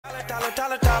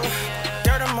dollar.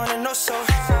 Dirt and money, no soul.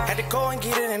 Had to go and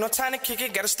get it, ain't no time to kick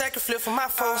it. Got a stack of flip for my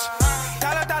foes.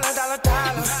 Dollar.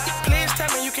 Please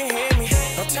tell me you can hear me.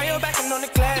 Don't turn your back and don't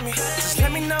neglect me. Just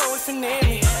let me know if you need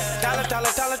me. Dollar.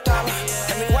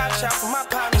 Let me watch out for my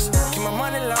partners. Keep my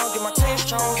money long, get my team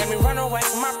strong. Let me run away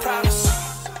from my problems.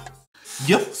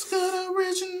 Yo, it's good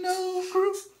original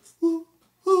group.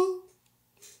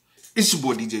 It's your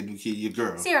boy DJ New Kid, your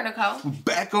girl. Sierra Nicole. We're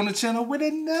back on the channel with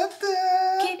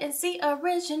another Kid and C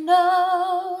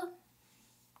original.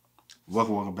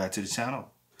 Welcome back to the channel.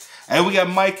 And we got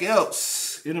Mike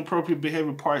Epps, Inappropriate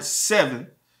Behavior Part 7.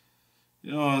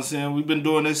 You know what I'm saying? We've been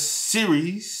doing this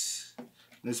series.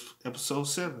 This episode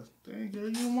 7. Dang, girl,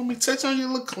 you don't want me to touch on your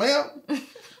little clamp?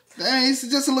 Dang, it's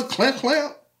just a little clamp.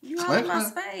 You all in my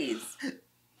space.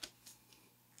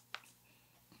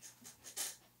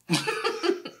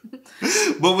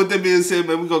 But with that being said,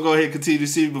 man, we're going to go ahead and continue to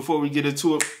see. Before we get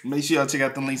into it, make sure y'all check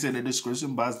out the links in the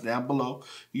description box down below.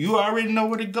 You already know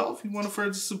where to go. If you want to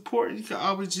further support, you can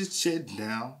always just check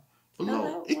down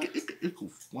below. It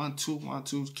go 1, 2, 1,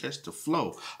 2, catch the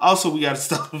flow. Also, we got to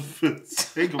stop and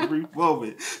take a brief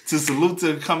moment to salute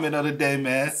to the comment of the day,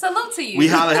 man. Salute to you. We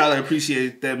highly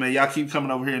appreciate that, man. Y'all keep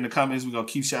coming over here in the comments. We're going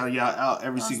to keep shouting y'all out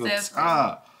every single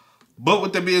time. But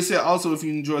with that being said, also, if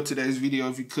you enjoyed today's video,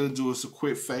 if you could do us a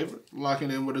quick favor, lock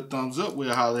it in with a thumbs up.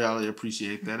 We'll highly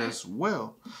appreciate that as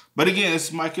well. But again,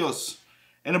 it's Mike Epps,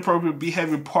 Inappropriate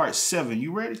Behavior Part 7.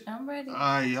 You ready? I'm ready. All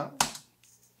right, y'all.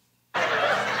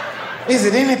 Is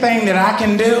it anything that I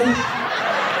can do?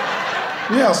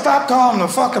 Yeah, stop calling the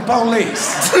fucking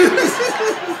police.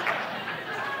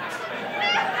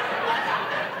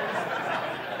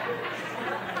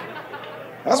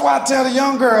 That's why I tell the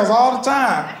young girls all the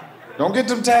time, don't get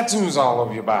them tattoos all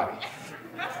over your body.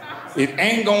 It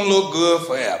ain't gonna look good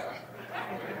forever.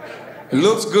 It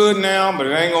looks good now, but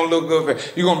it ain't gonna look good forever.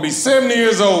 You're gonna be 70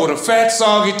 years old with a fat,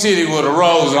 soggy titty with a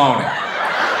rose on it.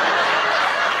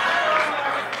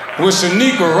 With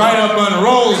Shaniqua right up on the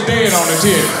rose dead on the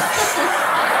titty.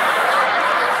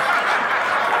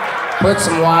 Put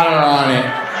some water on it.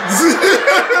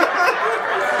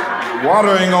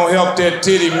 Water ain't gonna help that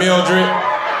titty, Mildred.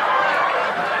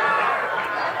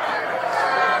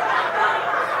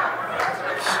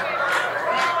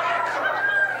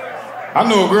 I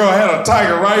knew a girl had a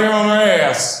tiger right here on her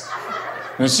ass.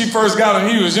 When she first got him,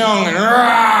 he was young and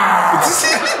rah!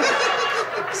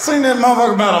 Seen that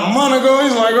motherfucker about a month ago,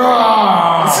 he's like,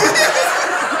 rah!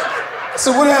 I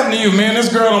said, what happened to you, man?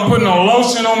 This girl don't put no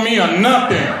lotion on me or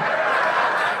nothing.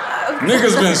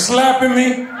 Niggas been slapping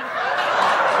me.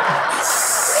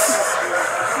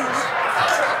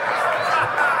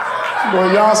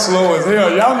 Boy, y'all slow as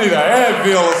hell. Y'all need an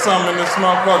Advil or something in this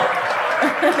motherfucker.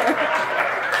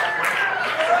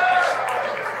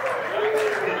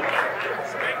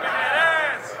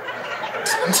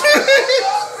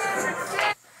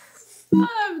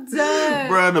 I'm done.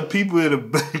 Bro, the people in the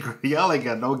background, y'all ain't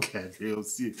got no goddamn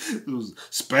shit. It was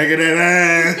spanking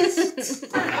that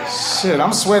ass. Shit,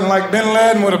 I'm sweating like Bin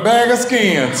Laden with a bag of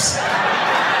skins.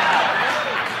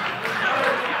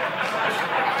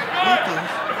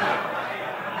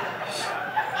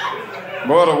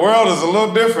 Boy, the world is a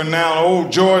little different now.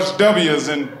 Old George W. is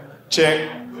in check.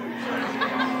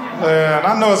 And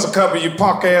I know it's a couple of you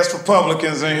punk-ass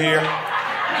Republicans in here.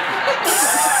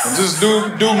 And just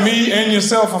do me and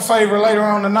yourself a favor later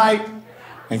on tonight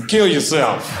and kill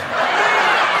yourself.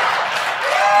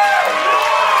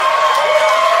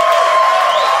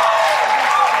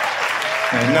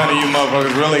 And none of you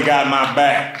motherfuckers really got my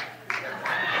back.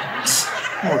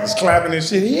 Motherfuckers clapping and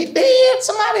shit. He dead.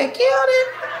 Somebody killed him.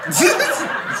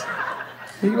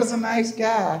 He was a nice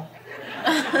guy.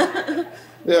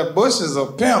 Yeah, Bush is a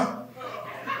pimp.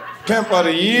 Pimp of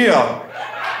the year.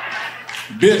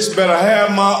 Bitch better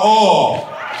have my all.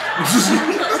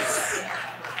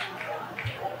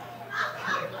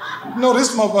 You know,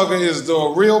 this motherfucker is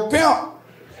the real pimp.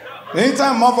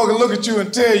 Anytime a motherfucker look at you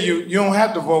and tell you, you don't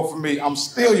have to vote for me, I'm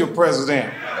still your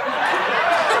president.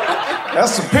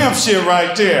 That's the pimp shit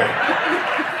right there.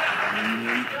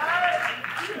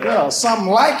 Yeah, something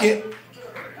like it.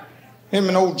 Him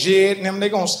and old Jed and them, they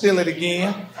gonna steal it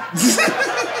again.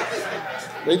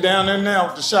 They down there now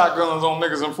with the shotguns on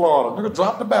niggas in Florida. Nigga,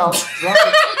 drop the ballot. Drop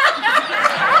it.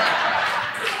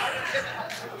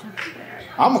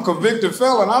 I'm a convicted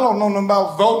felon. I don't know nothing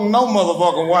about voting no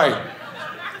motherfucking way.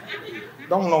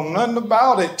 Don't know nothing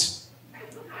about it.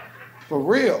 For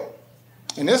real.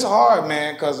 And it's hard,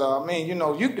 man, because, I mean, you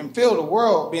know, you can feel the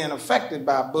world being affected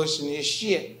by Bush and his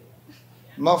shit.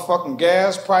 Motherfucking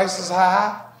gas prices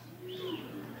high. You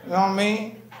know what I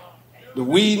mean? The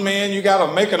weed man, you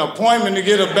gotta make an appointment to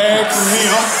get a bag from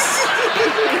him.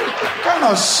 What kind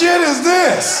of shit is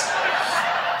this?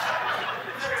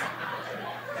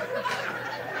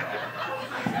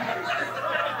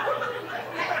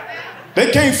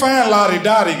 They can't find Lottie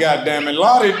Dottie, goddammit.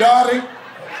 Lottie Dottie?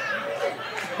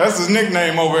 That's his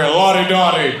nickname over here, Lottie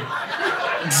Dottie.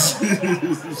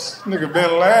 Nigga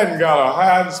Bin Laden got a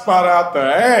hiding spot out the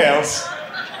ass.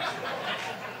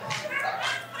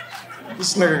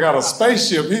 This nigga got a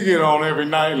spaceship he get on every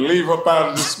night and leave up out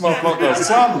of this motherfucker or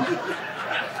something.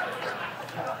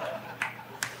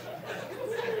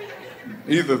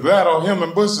 Either that or him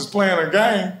and Bush is playing a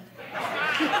game.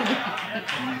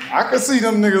 I can see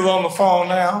them niggas on the phone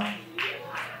now.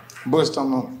 Bush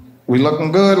talking about, we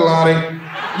looking good, Lottie.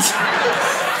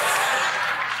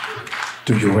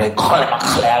 Do you really call him a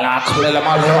clear?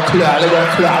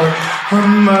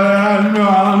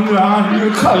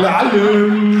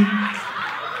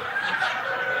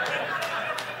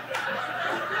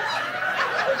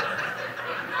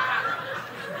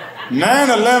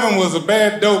 9/11 was a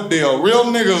bad dope deal. Real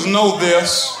niggas know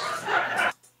this.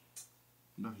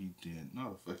 No, he didn't. No,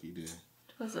 the fuck he did.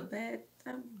 It was a bad.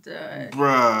 I'm done.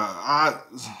 Bruh,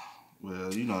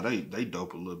 well, you know, they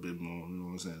dope a little bit more. You know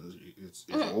what I'm saying? It's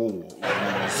old.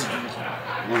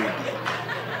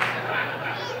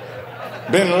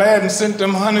 Bin Laden sent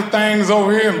them 100 things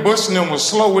over here and Bush and them was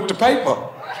slow with the paper.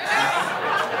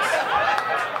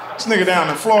 This nigga down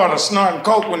in Florida snorting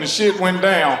coke when the shit went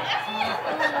down.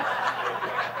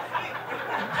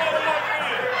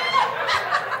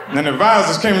 And then the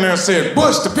advisors came in there and said,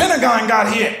 Bush, the Pentagon got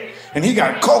hit. And he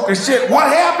got coke and shit. What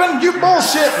happened? You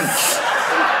bullshitting.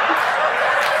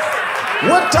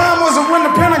 What time was it when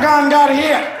the Pentagon got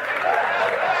hit?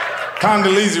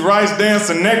 Condoleezza Rice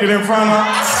dancing naked in front of her.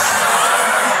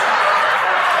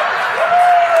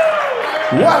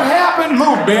 What happened?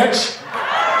 Move, bitch.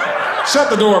 Shut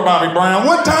the door, Bobby Brown.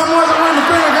 What time was it when the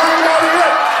Pentagon got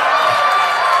hit?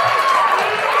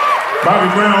 Bobby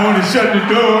Brown wanted to shut the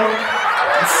door.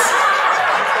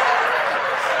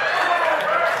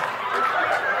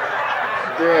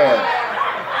 Yeah.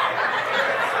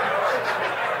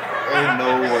 Ain't no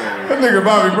way. That nigga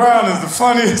Bobby Brown is the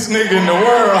funniest nigga in the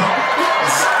world.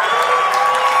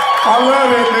 I love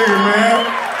that nigga, man.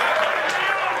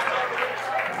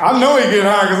 I know he get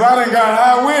high because I done got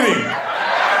high with him.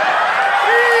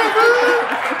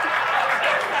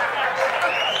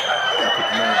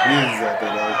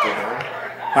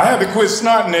 I had to quit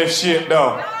snorting that shit,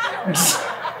 though.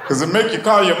 Because it make you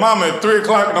call your mama at 3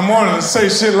 o'clock in the morning and say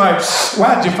shit like,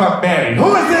 why'd you fuck daddy?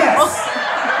 Who is this?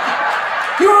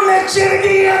 You on that shit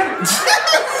again?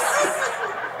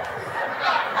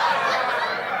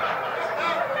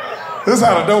 This is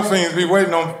how the dope fiends be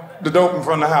waiting on the dope in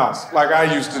front of the house, like I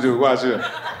used to do. Watch it.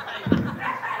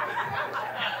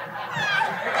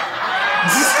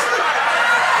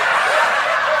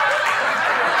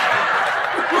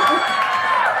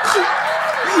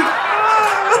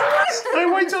 Hey,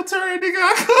 wait your turn, nigga.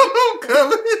 I'm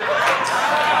coming.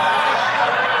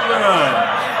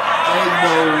 Ain't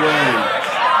no way.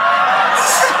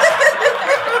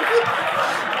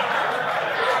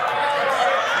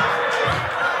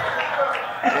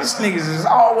 These niggas is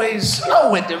always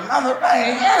slow with the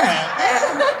motherfucking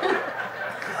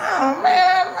Oh,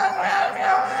 man.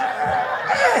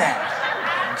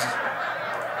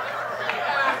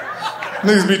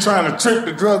 Niggas be trying to trick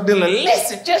the drug dealer.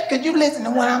 Listen, just because you listen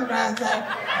to what I'm trying to say.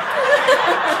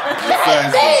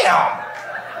 Damn.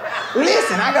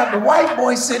 Listen, I got the white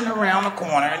boy sitting around the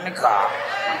corner in the car.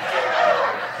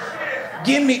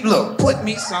 Put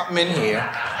me something in here.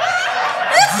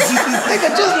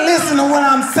 Nigga, just listen to what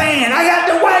I'm saying. I got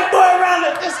the white boy around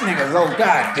it. This nigga's, oh,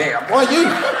 goddamn. Boy, you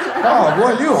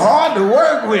hard to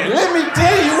work with. Let me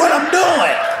tell you what I'm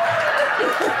doing.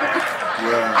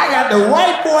 Yeah. I got the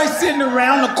white boy sitting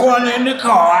around the corner in the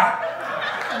car.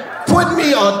 Put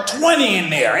me a 20 in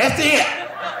there. That's it.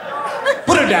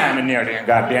 Put a dime in there then,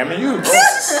 goddammit.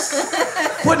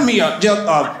 Put me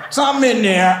something in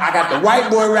there. I got the white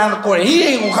boy around the corner. He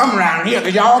ain't gonna come around here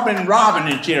because y'all been robbing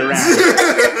and shit around here.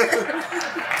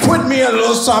 Put me a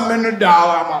little something in the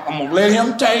dollar. I'm gonna let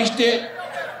him taste it.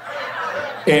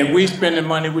 And we spending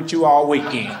money with you all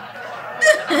weekend.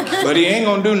 But he ain't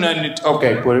gonna do nothing.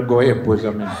 Okay, go ahead and put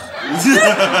something in there.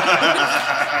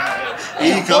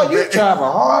 Boy, you have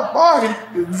a hard bargain.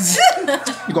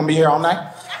 You gonna be here all night?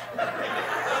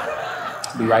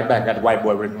 Be right back. Got the white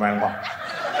boy written around the wall.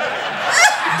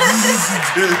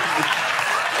 They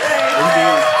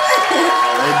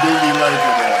do be like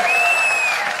that.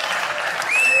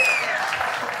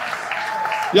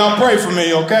 Y'all pray for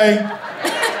me, okay?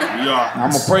 Yeah.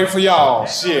 I'm gonna pray for y'all.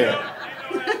 Shit.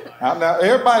 Now,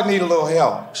 everybody need a little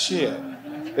help. Shit.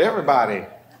 Everybody.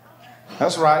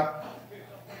 That's right.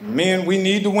 Men, we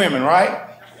need the women, right?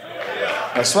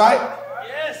 That's right.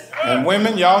 And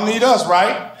women, y'all need us,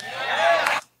 right?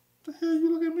 What the hell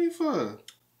you looking at me for?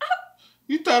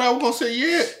 You thought I was gonna say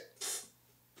yeah?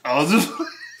 I was just.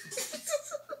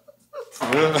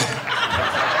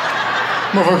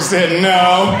 Motherfucker said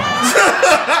no.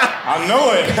 I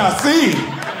know it. I see.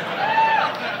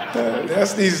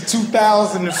 That's these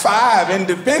 2005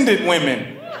 independent women.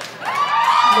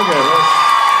 Look at that.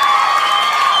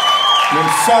 Then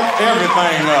fucked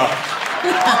everything up.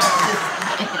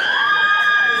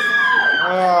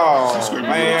 Oh,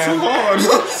 man. Too hard.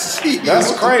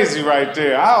 That's crazy right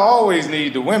there. I always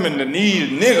need the women to need a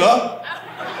nigga.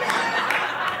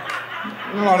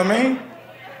 You know what I mean?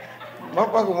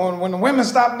 Motherfucker, when the women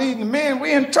stop needing the men,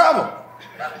 we in trouble.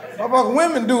 Motherfucker,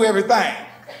 women do everything.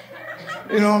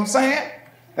 You know what I'm saying?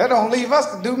 That don't leave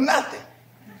us to do nothing.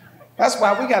 That's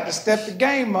why we got to step the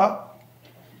game up.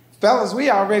 Fellas, we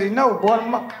already know, boy,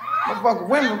 motherfucker,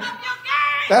 women.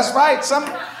 That's right, some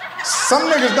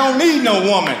niggas don't need no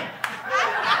woman.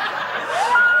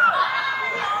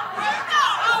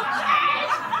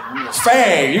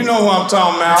 Fag, you know who I'm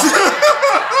talking about.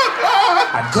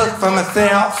 I cook for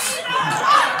myself.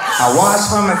 I wash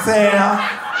for myself.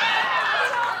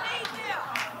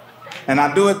 And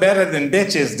I do it better than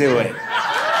bitches do it.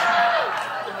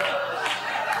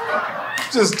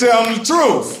 Just tell them the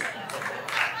truth.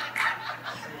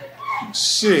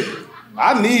 Shit,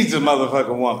 I need a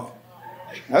motherfucking woman.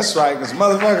 That's right, because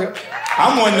motherfucker,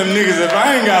 I'm one of them niggas, if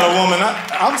I ain't got a woman,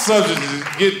 I'm subject to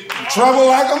get in trouble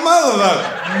like a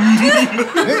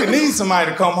motherfucker. Nigga need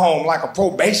somebody to come home like a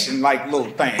probation-like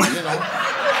little thing, you know?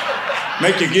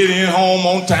 Make you get in home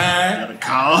on time. Gotta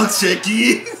call, check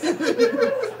in.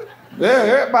 Yeah,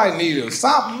 everybody needs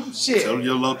something. Shit. Tell them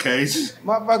your location.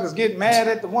 Motherfuckers get mad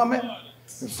at the woman.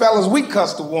 And fellas, we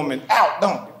cuss the woman out,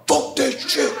 don't we? Fuck that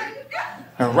shit.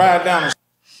 And ride down the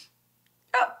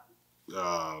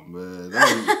Oh man,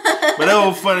 but that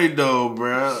was funny though,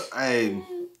 bro. Hey,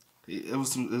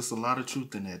 it's a lot of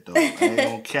truth in that though. I ain't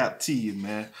gonna cap to you,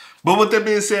 man. But with that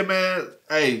being said, man,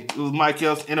 hey, it was Mike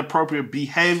Epps, inappropriate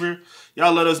behavior.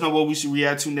 Y'all let us know what we should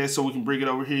react to next so we can bring it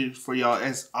over here for y'all.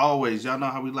 As always, y'all know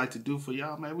how we like to do for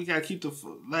y'all, man. We gotta keep the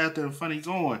laughter and funny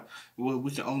going. Well,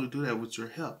 we can only do that with your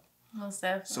help. Most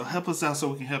definitely. So help us out so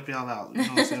we can help y'all out. You know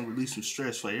what I'm saying? Release some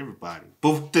stress for everybody. But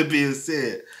with that being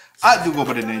said, I do go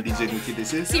by the name DJ New Kid.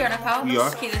 This is Sierra Nicole. We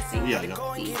are. Kid and C. We are, y'all.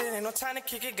 Go and get it, ain't no time to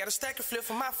kick it. Got a stack and flip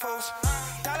for my foes.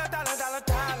 Dollar, dollar, dollar,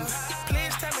 dollar.